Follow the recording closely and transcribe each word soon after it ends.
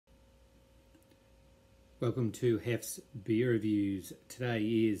Welcome to Hef's Beer Reviews. Today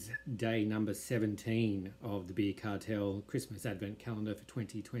is day number 17 of the Beer Cartel Christmas Advent Calendar for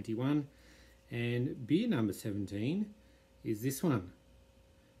 2021. And beer number 17 is this one.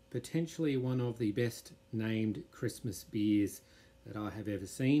 Potentially one of the best named Christmas beers that I have ever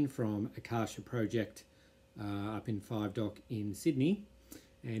seen, from Akasha project up in Five Dock in Sydney.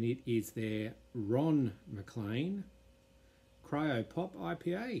 And it is their McClane Cryo Pop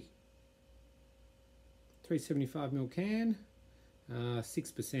IPA. 375ml can,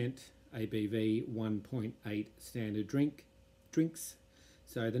 6% ABV, 1.8 standard drinks.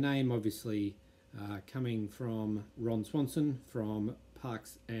 So the name obviously coming from Ron Swanson from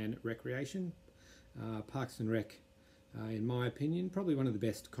Parks and Recreation. Parks and Rec, in my opinion, probably one of the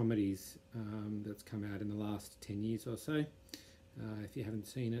best comedies that's come out in the last 10 years or so. If you haven't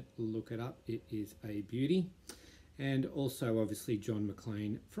seen it, look it up. It is a beauty. And also obviously John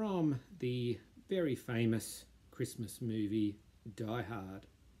McClane from the very famous Christmas movie Die Hard.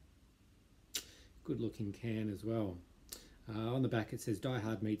 Good looking can as well. On the back it says Die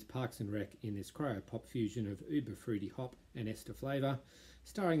Hard meets Parks and Rec in this cryo pop fusion of uber fruity hop and ester flavour,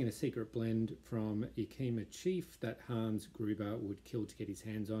 starring in a secret blend from Yakima Chief that Hans Gruber would kill to get his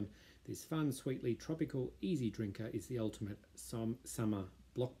hands on. This fun, sweetly tropical, easy drinker is the ultimate summer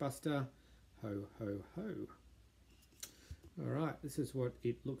blockbuster. Ho, ho, ho. Alright, this is what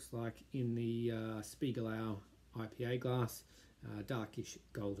it looks like in the Spiegelau IPA glass, darkish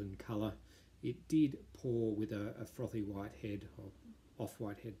golden colour. It did pour with a frothy white head, or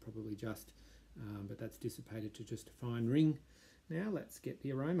off-white head probably just, but that's dissipated to just a fine ring. Now let's get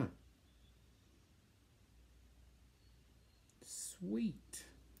the aroma. Sweet,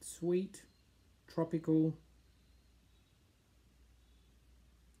 tropical.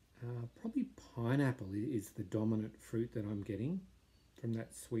 Probably pineapple is the dominant fruit that I'm getting from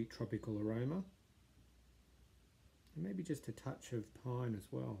that sweet tropical aroma. And maybe just a touch of pine as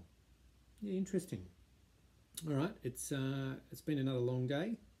well. Yeah, interesting. All right, it's been another long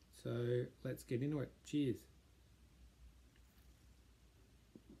day, so let's get into it. Cheers.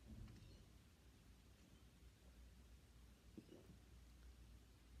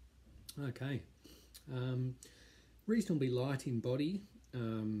 Okay, reasonably light in body.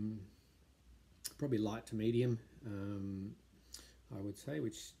 Probably light to medium, I would say,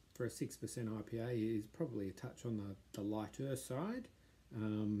 which for a 6% IPA is probably a touch on the lighter side.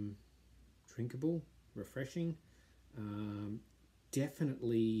 Drinkable, refreshing,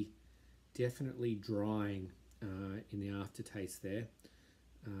 definitely drying in the aftertaste there.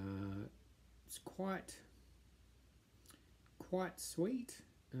 It's quite sweet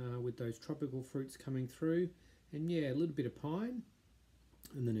with those tropical fruits coming through, and yeah, a little bit of pine,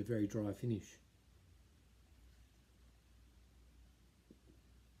 and then a very dry finish.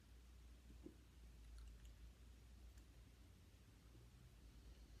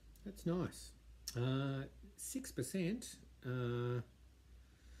 That's nice. 6%,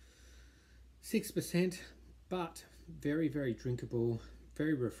 6%, but very drinkable,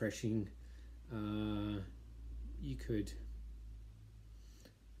 very refreshing. You could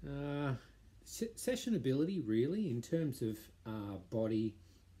sessionability, really, in terms of body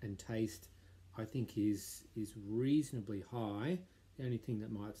and taste, I think is reasonably high. The only thing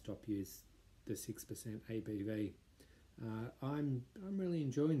that might stop you is the 6% ABV. I'm really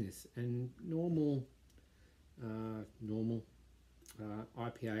enjoying this, and normal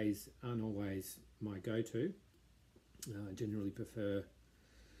IPAs aren't always my go-to. I generally prefer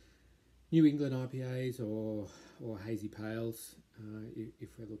New England IPAs or hazy pales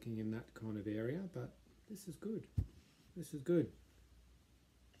if we're looking in that kind of area, but this is good. This is good.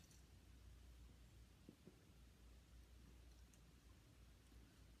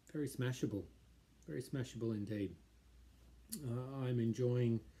 Very smashable indeed. I'm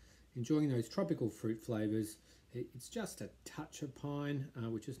enjoying those tropical fruit flavours. It's just a touch of pine,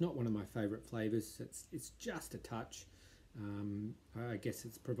 which is not one of my favourite flavours. It's just a touch. I guess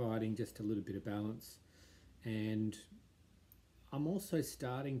it's providing just a little bit of balance, and I'm also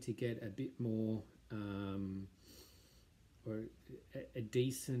starting to get a bit more or a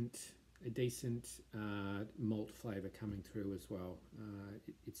decent malt flavour coming through as well.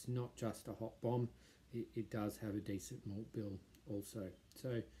 It's not just a hot bomb. It does have a decent malt bill also.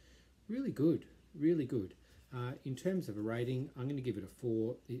 So really good. In terms of a rating, I'm going to give it a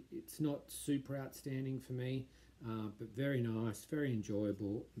 4. It's not super outstanding for me, but very nice, very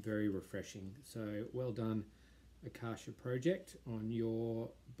enjoyable, very refreshing. So well done, Akasha project, on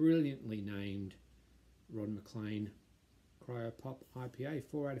your brilliantly named Ron McClane Cryo Pop IPA.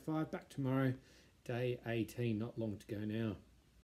 4 out of 5. Back tomorrow, day 18, not long to go now.